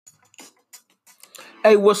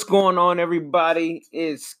Hey, what's going on, everybody?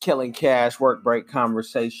 It's Killing Cash Work Break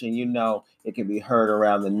Conversation. You know, it can be heard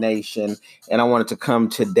around the nation. And I wanted to come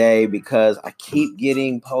today because I keep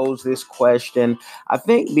getting posed this question. I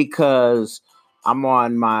think because I'm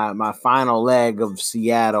on my final leg of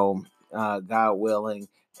Seattle, God willing,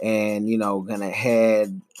 and, gonna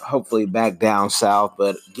head hopefully back down south,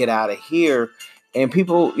 but get out of here. And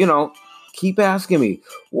people, keep asking me,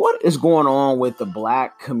 what is going on with the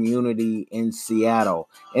black community in Seattle?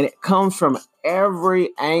 And it comes from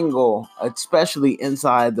every angle, especially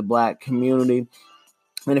inside the black community.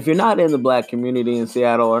 And if you're not in the black community in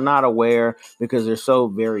Seattle or not aware, because there's so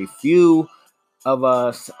very few of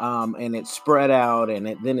us, and it's spread out,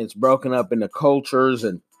 and then it's broken up into cultures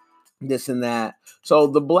and this and that. So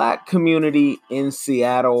the black community in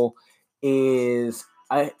Seattle is,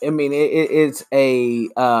 I mean, it's a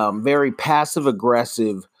very passive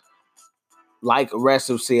aggressive, like rest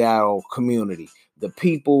of Seattle community. The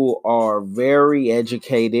people are very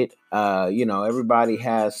educated. Everybody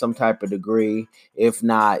has some type of degree, if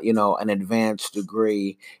not, an advanced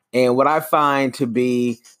degree. And what I find to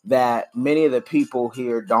be that many of the people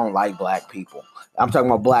here don't like black people. I'm talking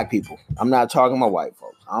about black people. I'm not talking about white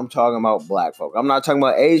folks. I'm talking about black folks. I'm not talking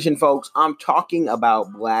about Asian folks. I'm talking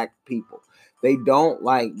about black people. They don't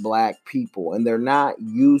like black people, and they're not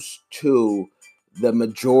used to the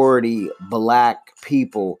majority black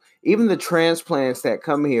people. Even the transplants that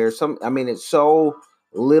come here, it's so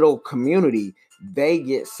little community, they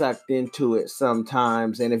get sucked into it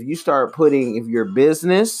sometimes. And if you start putting, if your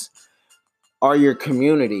business or your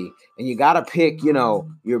community, and you got to pick,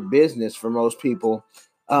 your business for most people,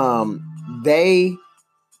 they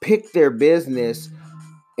pick their business,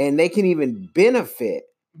 and they can even benefit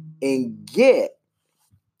and get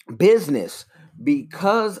business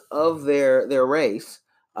because of their race.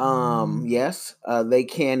 Yes, they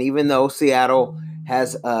can, even though Seattle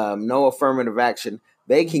has no affirmative action,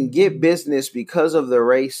 they can get business because of their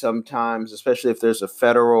race sometimes, especially if there's a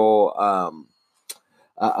federal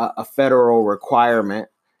requirement.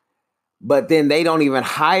 But then they don't even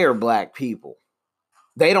hire black people.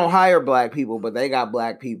 They don't hire black people, but they got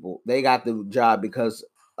black people. They got the job because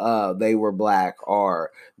they were black, or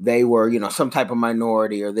they were, some type of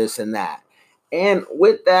minority, or this and that. And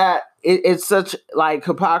with that, it's such like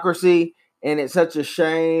hypocrisy, and it's such a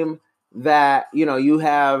shame that you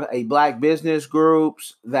have a black business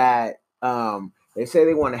groups that they say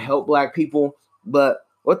they want to help black people, but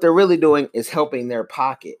what they're really doing is helping their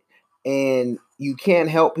pocket. And you can't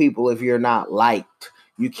help people if you're not liked.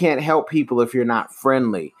 You can't help people if you're not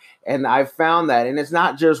friendly. And I found that, and it's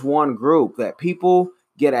not just one group, that people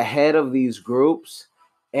get ahead of these groups,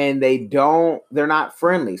 and they're not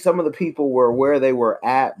friendly. Some of the people were where they were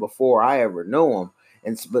at before I ever knew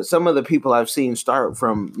them. But some of the people I've seen start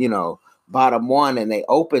from, bottom one, and they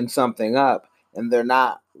open something up, and they're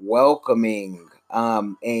not welcoming.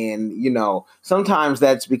 And sometimes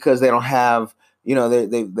that's because they don't have,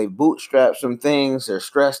 they bootstrap some things. They're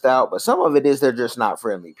stressed out, but some of it is they're just not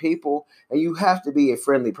friendly people, and you have to be a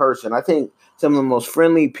friendly person. I think some of the most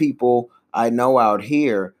friendly people I know out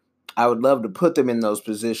here, I would love to put them in those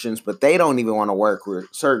positions, but they don't even want to work with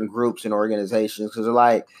certain groups and organizations because they're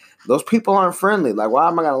like, those people aren't friendly. Like, why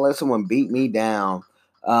am I going to let someone beat me down,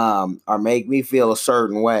 or make me feel a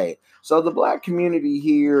certain way? So the black community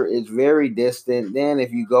here is very distant. Then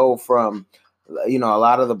if you go from, a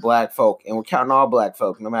lot of the black folk, and we're counting all black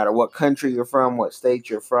folk, no matter what country you're from, what state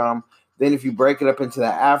you're from. Then if you break it up into the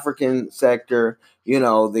African sector,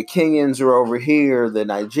 the Kenyans are over here, the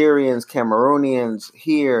Nigerians, Cameroonians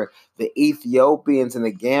here, the Ethiopians and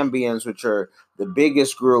the Gambians, which are the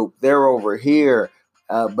biggest group, they're over here.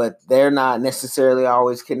 But they're not necessarily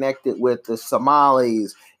always connected with the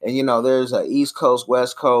Somalis. And, there's a East Coast,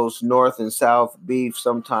 West Coast, North and South beef,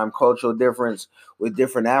 sometimes cultural difference with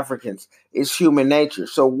different Africans. It's human nature.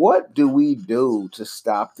 So what do we do to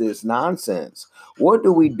stop this nonsense? What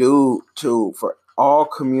do we do for all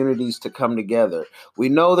communities to come together? We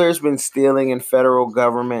know there's been stealing in federal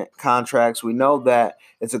government contracts. We know that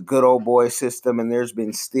it's a good old boy system, and there's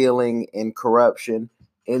been stealing and corruption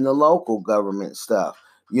in the local government stuff,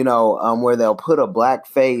 where they'll put a black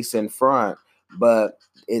face in front, but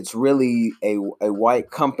it's really a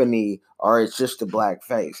white company, or it's just a black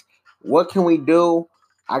face. What can we do?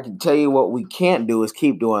 I can tell you what we can't do is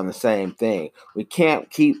keep doing the same thing. We can't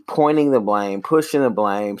keep pointing the blame, pushing the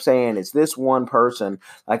blame, saying it's this one person.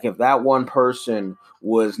 Like, if that one person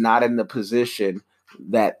was not in the position,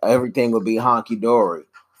 that everything would be honky-dory.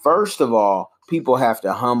 First of all, people have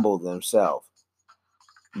to humble themselves,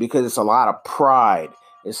 because it's a lot of pride.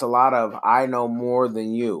 It's a lot of, I know more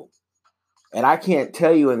than you. And I can't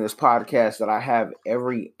tell you in this podcast that I have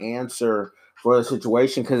every answer for the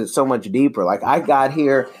situation because it's so much deeper. Like I got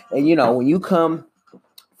here, and when you come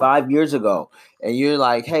 5 years ago and you're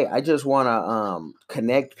like, hey, I just want to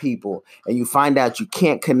connect people, and you find out you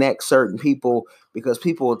can't connect certain people because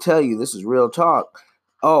people will tell you, this is real talk.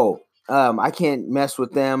 Oh, I can't mess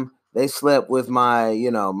with them. They slept with my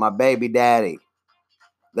baby daddy.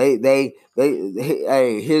 Hey,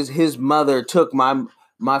 his mother took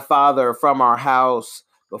my father from our house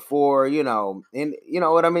before, and you know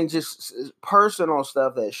what I mean, just personal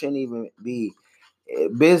stuff that shouldn't even be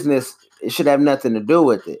business. It should have nothing to do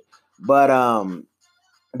with it. But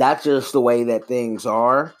that's just the way that things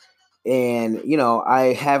are. And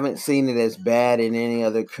I haven't seen it as bad in any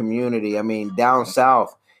other community. I mean, down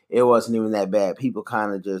south it wasn't even that bad. People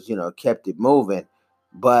kind of just kept it moving.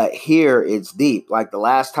 But here it's deep. Like the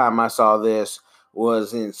last time I saw this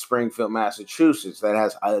was in Springfield, Massachusetts, that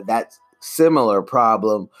has that similar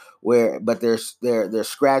problem where, but they're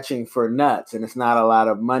scratching for nuts, and it's not a lot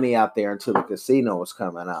of money out there until the casino was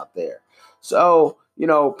coming out there. So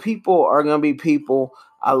people are gonna be people.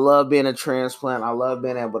 I love being a transplant. I love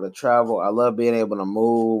being able to travel. I love being able to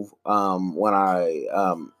move when I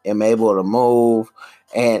am able to move.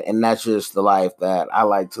 And that's just the life that I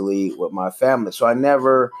like to lead with my family. So I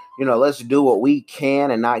never, let's do what we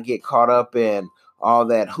can and not get caught up in all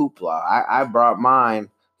that hoopla. I brought mine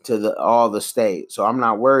to all the states. So I'm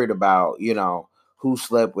not worried about, who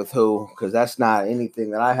slept with who, because that's not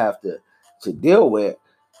anything that I have to deal with.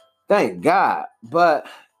 Thank God. But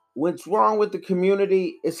what's wrong with the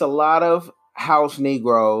community? It's a lot of house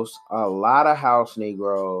Negroes, a lot of house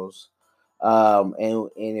Negroes. And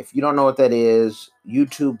if you don't know what that is,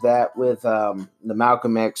 YouTube that with the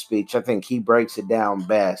Malcolm X speech. I think he breaks it down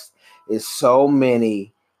best. It's so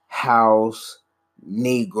many house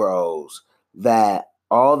Negroes that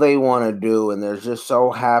all they want to do, and they're just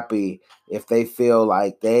so happy if they feel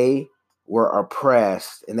like they were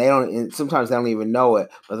oppressed, and sometimes they don't even know it,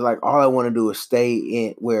 but they're like, all I want to do is stay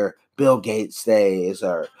in where Bill Gates stays,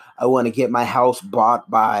 or I want to get my house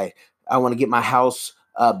I want to get my house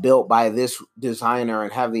built by this designer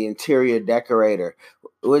and have the interior decorator,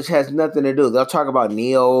 which has nothing to do. They'll talk about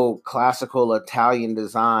neo-classical Italian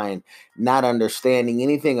design, not understanding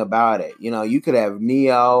anything about it. You could have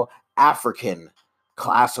neo-African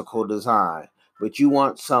classical design, but you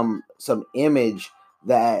want some image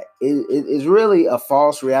that is really a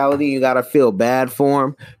false reality. You got to feel bad for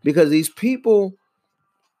them because these people,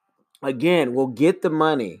 again, will get the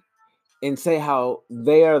money and say how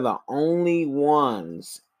they are the only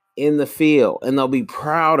ones in the field, and they'll be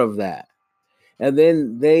proud of that. And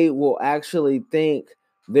then they will actually think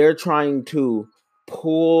they're trying to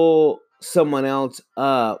pull someone else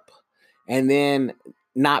up and then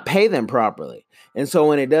not pay them properly. And so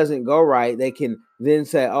when it doesn't go right, they can then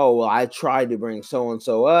say, "Oh, well, I tried to bring so and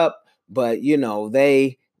so up, but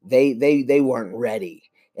they weren't ready."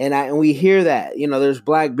 And we hear that. There's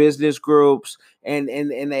black business groups, and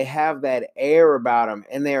they have that air about them,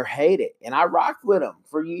 and they're hated. And I rocked with them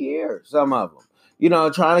for years, some of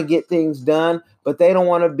them. Trying to get things done, but they don't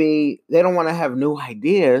want to have new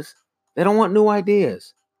ideas. They don't want new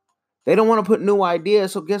ideas. They don't want to put new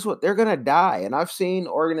ideas. So guess what? They're going to die. And I've seen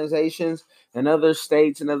organizations in other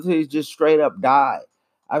states and other cities just straight up die.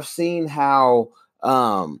 I've seen how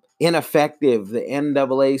ineffective the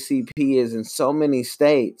NAACP is in so many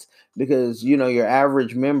states because, your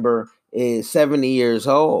average member is 70 years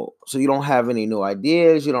old. So you don't have any new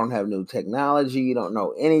ideas. You don't have new technology. You don't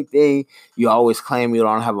know anything. You always claim you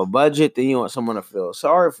don't have a budget. Then you want someone to feel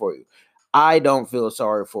sorry for you. I don't feel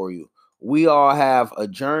sorry for you. We all have a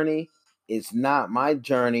journey. It's not my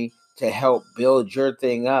journey to help build your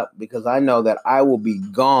thing up because I know that I will be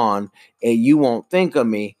gone and you won't think of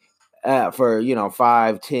me for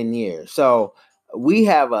 5-10 years. So we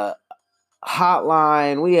have a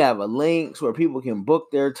hotline, we have a links where people can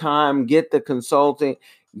book their time, get the consulting,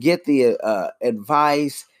 get the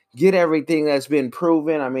advice, get everything that's been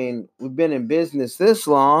proven. I mean, we've been in business this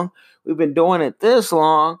long, we've been doing it this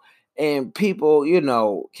long, and people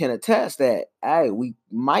can attest that, hey, we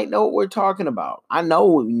might know what we're talking about. I know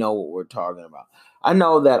we know what we're talking about. I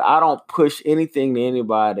know that I don't push anything to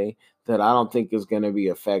anybody that I don't think is going to be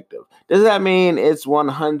effective. Does that mean it's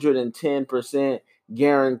 110%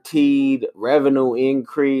 guaranteed revenue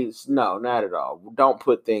increase? No, not at all. Don't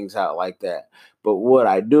put things out like that. But what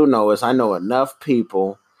I do know is I know enough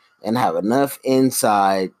people and have enough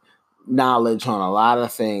inside knowledge on a lot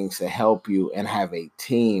of things to help you and have a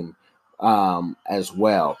team as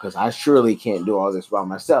well. Because I surely can't do all this by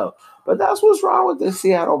myself. But that's what's wrong with the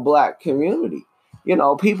Seattle black community.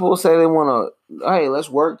 People say they want to, hey, let's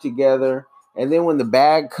work together And then when the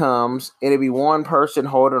bag comes, it'll be one person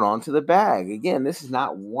holding on to the bag. Again, this is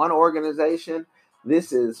not one organization.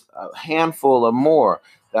 This is a handful or more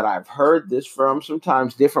that I've heard this from.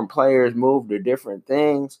 Sometimes different players move to different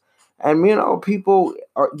things. And, people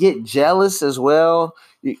get jealous as well.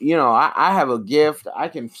 I have a gift. I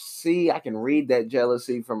can read that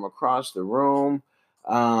jealousy from across the room.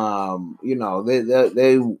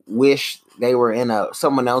 They wish they were in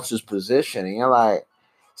someone else's position. And you're like,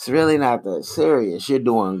 it's really not that serious. You're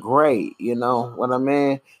doing great. You know what I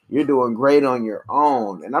mean? You're doing great on your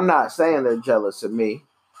own. And I'm not saying they're jealous of me.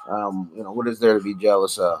 What is there to be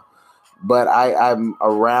jealous of? But I'm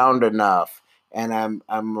around enough, and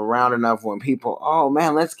I'm around enough when people, oh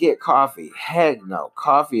man, let's get coffee. Heck no.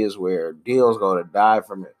 Coffee is where deals go to die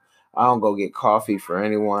from it. I don't go get coffee for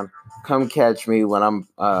anyone. Come catch me when I'm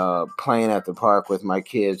playing at the park with my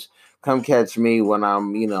kids. Come catch me when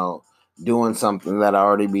I'm, doing something that I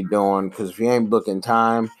already be doing. Because if you ain't booking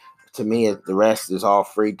time, to me, the rest is all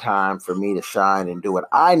free time for me to shine and do what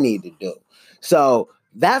I need to do. So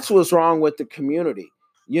that's what's wrong with the community.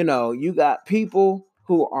 You got people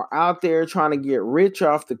who are out there trying to get rich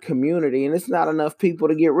off the community, and it's not enough people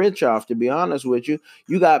to get rich off, to be honest with you.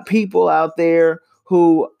 You got people out there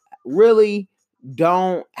who really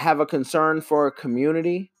don't have a concern for a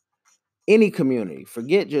community, any community,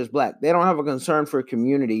 forget just black. They don't have a concern for a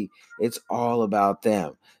community. It's all about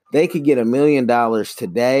them. They could get $1 million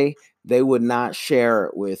today. They would not share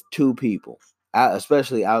it with two people,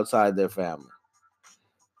 especially outside their family.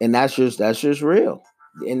 And that's just real.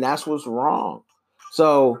 And that's what's wrong.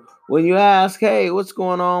 So when you ask, hey, what's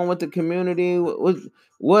going on with the community?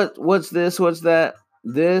 What's this? What's that?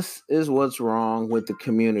 This is what's wrong with the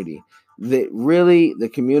community.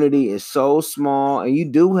 The community is so small, and you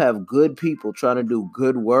do have good people trying to do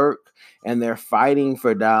good work, and they're fighting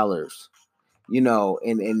for dollars. You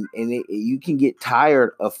can get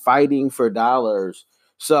tired of fighting for dollars.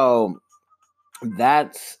 So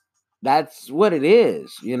that's what it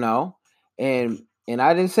is. And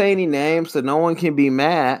I didn't say any names, so no one can be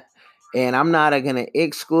mad. And I'm not gonna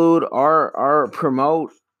exclude or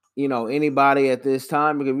promote anybody at this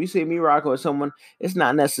time, because if you see me rocking with someone, it's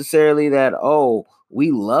not necessarily that, oh,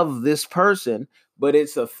 we love this person, but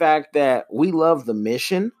it's a fact that we love the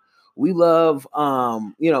mission. We love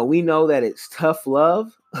we know that it's tough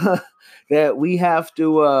love that we have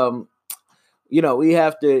to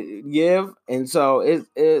give. And so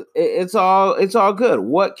it's all good.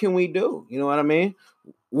 What can we do? You know what I mean?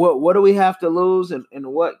 What do we have to lose, and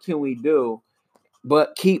what can we do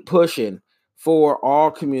but keep pushing for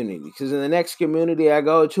all communities? Because in the next community I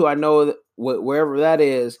go to, I know that wherever that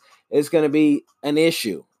is, it's going to be an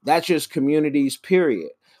issue. That's just communities,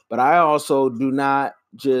 period. But I also do not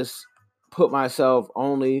just put myself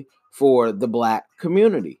only for the black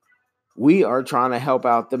community. We are trying to help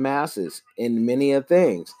out the masses in many of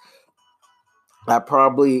things. I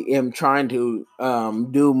probably am trying to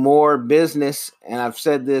do more business, and I've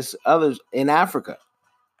said this others, in Africa,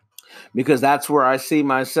 because that's where I see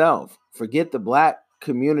myself. Forget the black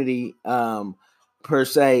community per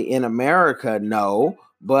se in America, no,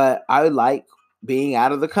 but I like being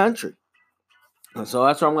out of the country. And so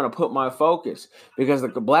that's where I'm going to put my focus, because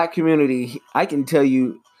like the black community, I can tell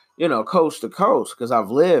you, coast to coast, because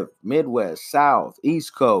I've lived Midwest, South,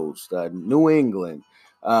 East Coast, New England,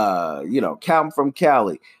 from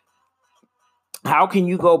Cali. How can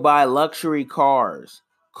you go buy luxury cars,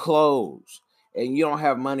 clothes, and you don't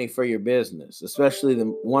have money for your business? Especially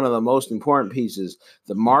one of the most important pieces,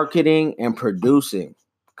 the marketing and producing.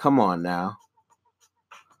 Come on now.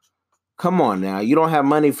 You don't have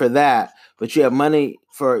money for that, but you have money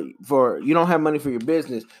for you don't have money for your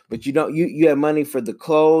business, but you have money for the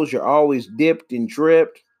clothes. You're always dipped and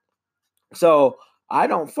dripped. So I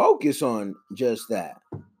don't focus on just that.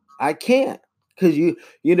 I can't, because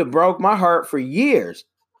you'd have broke my heart for years,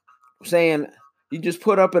 saying you just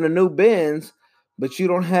put up in a new Benz, but you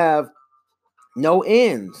don't have no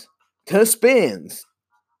ends to spends.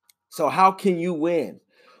 So how can you win?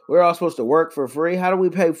 We're all supposed to work for free. How do we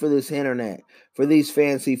pay for this internet, for these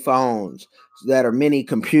fancy phones that are mini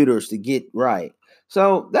computers to get right?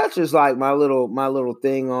 So that's just like my little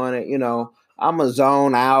thing on it. I'm a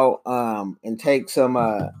zone out and take some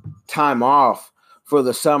time off for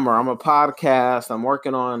the summer. I'm a podcast. I'm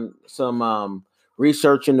working on some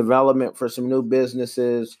research and development for some new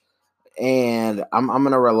businesses, and I'm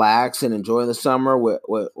gonna relax and enjoy the summer with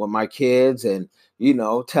my kids, and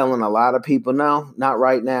telling a lot of people, no, not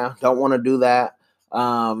right now, don't want to do that,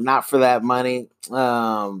 not for that money,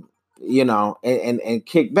 and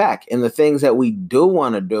kick back. And the things that we do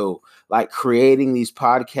want to do, like creating these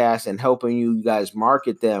podcasts and helping you guys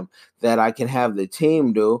market them that I can have the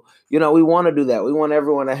team do. We want to do that. We want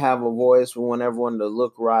everyone to have a voice. We want everyone to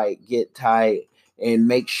look right, get tight, and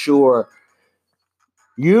make sure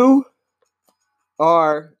you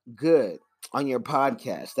are good on your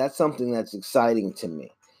podcast. That's something that's exciting to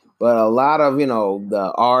me. But a lot of,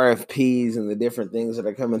 the RFPs and the different things that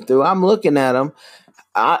are coming through, I'm looking at them.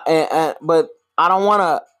 But I don't want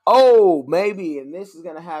to, maybe, and this is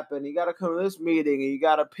going to happen. You got to come to this meeting and you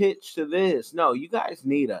got to pitch to this. No, you guys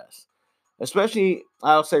need us. Especially,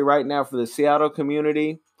 I'll say right now, for the Seattle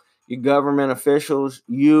community, your government officials,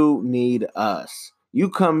 you need us. You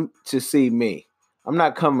come to see me. I'm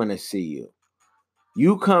not coming to see you.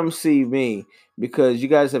 You come see me because you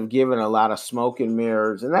guys have given a lot of smoke and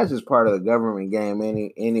mirrors, and that's just part of the government game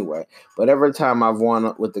anyway. But every time I've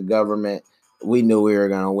won with the government, we knew we were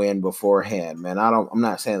going to win beforehand, man. I'm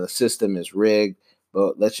not saying the system is rigged,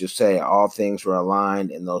 but let's just say all things were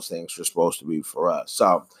aligned and those things were supposed to be for us.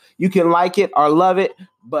 So you can like it or love it,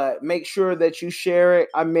 but make sure that you share it.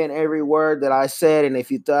 I meant every word that I said, and if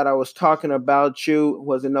you thought I was talking about you,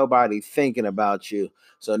 wasn't nobody thinking about you.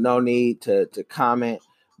 So no need to comment,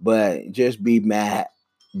 but just be mad.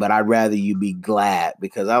 But I'd rather you be glad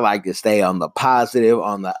because I like to stay on the positive,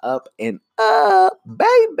 on the up and up,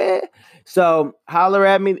 baby. So holler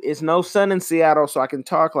at me. It's no sun in Seattle, so I can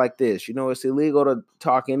talk like this. It's illegal to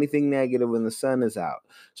talk anything negative when the sun is out.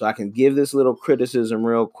 So I can give this little criticism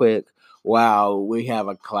real quick while we have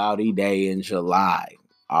a cloudy day in July.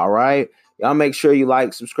 All right. Y'all make sure you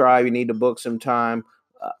like, subscribe. You need to book some time.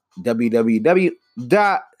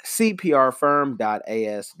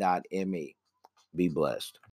 www.cprfirm.as.me. Be blessed.